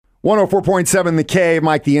104.7 The Cave,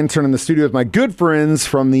 Mike the intern in the studio with my good friends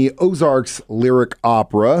from the Ozarks Lyric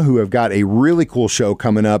Opera, who have got a really cool show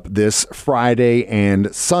coming up this Friday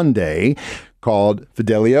and Sunday called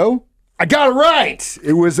Fidelio. I got it right.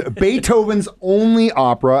 It was Beethoven's only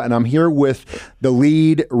opera, and I'm here with the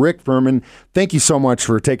lead, Rick Furman. Thank you so much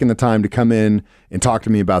for taking the time to come in and talk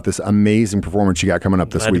to me about this amazing performance you got coming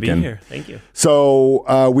up this weekend. Glad to be here. Thank you.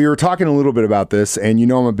 So we were talking a little bit about this, and you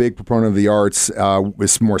know I'm a big proponent of the arts,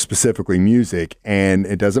 more specifically music, and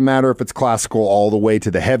it doesn't matter if it's classical all the way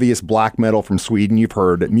to the heaviest black metal from Sweden you've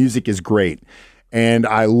heard. Music is great. And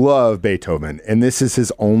I love Beethoven, and this is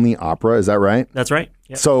his only opera. Is that right? That's right.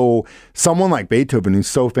 Yep. So someone like Beethoven, who's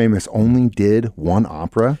so famous, only did one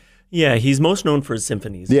opera? Yeah, he's most known for his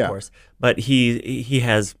symphonies, of course. But he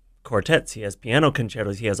has quartets, he has piano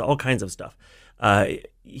concertos, he has all kinds of stuff.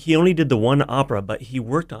 He only did the one opera, but he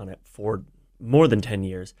worked on it for more than 10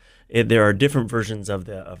 years. There are different versions of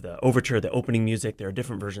the overture, the opening music. There are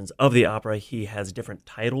different versions of the opera. He has different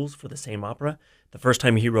titles for the same opera. The first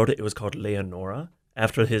time he wrote it, it was called Leonora,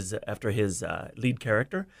 after his lead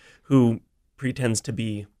character, who pretends to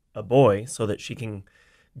be a boy so that she can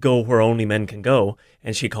go where only men can go,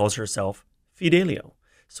 and she calls herself Fidelio.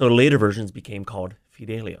 So later versions became called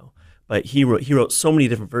Fidelio. But he wrote so many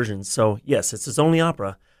different versions. So yes, it's his only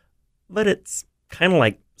opera, but it's kind of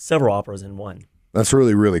like several operas in one. That's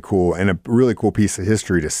really, really cool, and a really cool piece of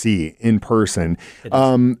history to see in person.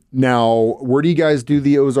 Now, where do you guys do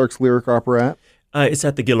the Ozarks Lyric Opera at? It's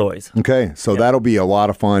at the Gilloys. Okay, so that'll be a lot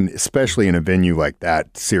of fun, especially in a venue like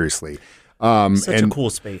that, seriously. Such a cool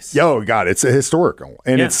space. Oh, God, it's a historical,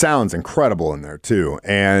 and it sounds incredible in there, too.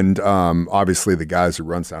 And obviously, the guys who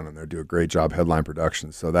run sound in there do a great job headline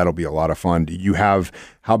productions, so that'll be a lot of fun. Do you have,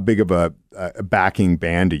 how big of a backing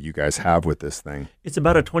band do you guys have with this thing? It's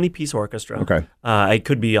about a 20-piece orchestra. Okay. I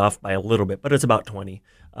could be off by a little bit, but it's about 20,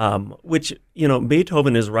 which,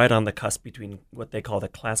 Beethoven is right on the cusp between what they call the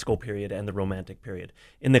classical period and the romantic period.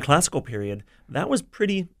 In the classical period, that was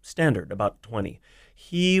pretty standard, about 20.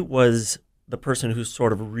 He was the person who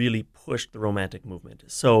sort of really pushed the romantic movement.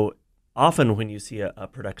 So often when you see a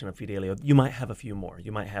production of Fidelio, you might have a few more.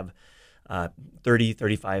 You might have 30,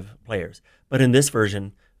 35 players. But in this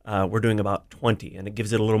version, we're doing about 20, and it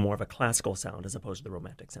gives it a little more of a classical sound as opposed to the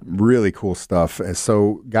romantic sound. Really cool stuff. And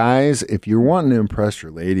so, guys, if you're wanting to impress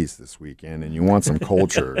your ladies this weekend and you want some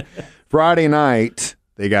culture, Friday night,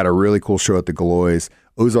 they got a really cool show at the Gilloys,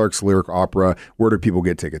 Ozarks Lyric Opera. Where do people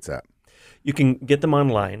get tickets at? You can get them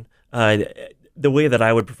online. The way that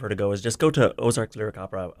I would prefer to go is just go to Ozarks Lyric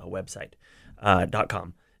Opera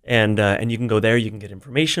website.com. And you can go there. You can get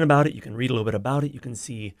information about it. You can read a little bit about it. You can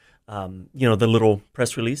see, the little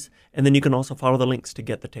press release. And then you can also follow the links to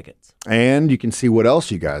get the tickets. And you can see what else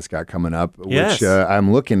you guys got coming up, which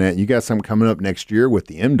I'm looking at. You got something coming up next year with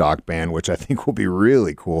the MDOC band, which I think will be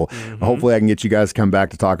really cool. Mm-hmm. Hopefully I can get you guys to come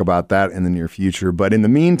back to talk about that in the near future. But in the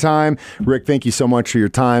meantime, Rick, thank you so much for your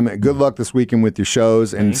time. Good luck this weekend with your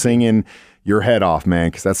shows and singing your head off, man,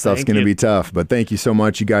 because that stuff's going to be tough. But thank you so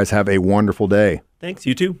much. You guys have a wonderful day. Thanks.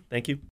 You too. Thank you.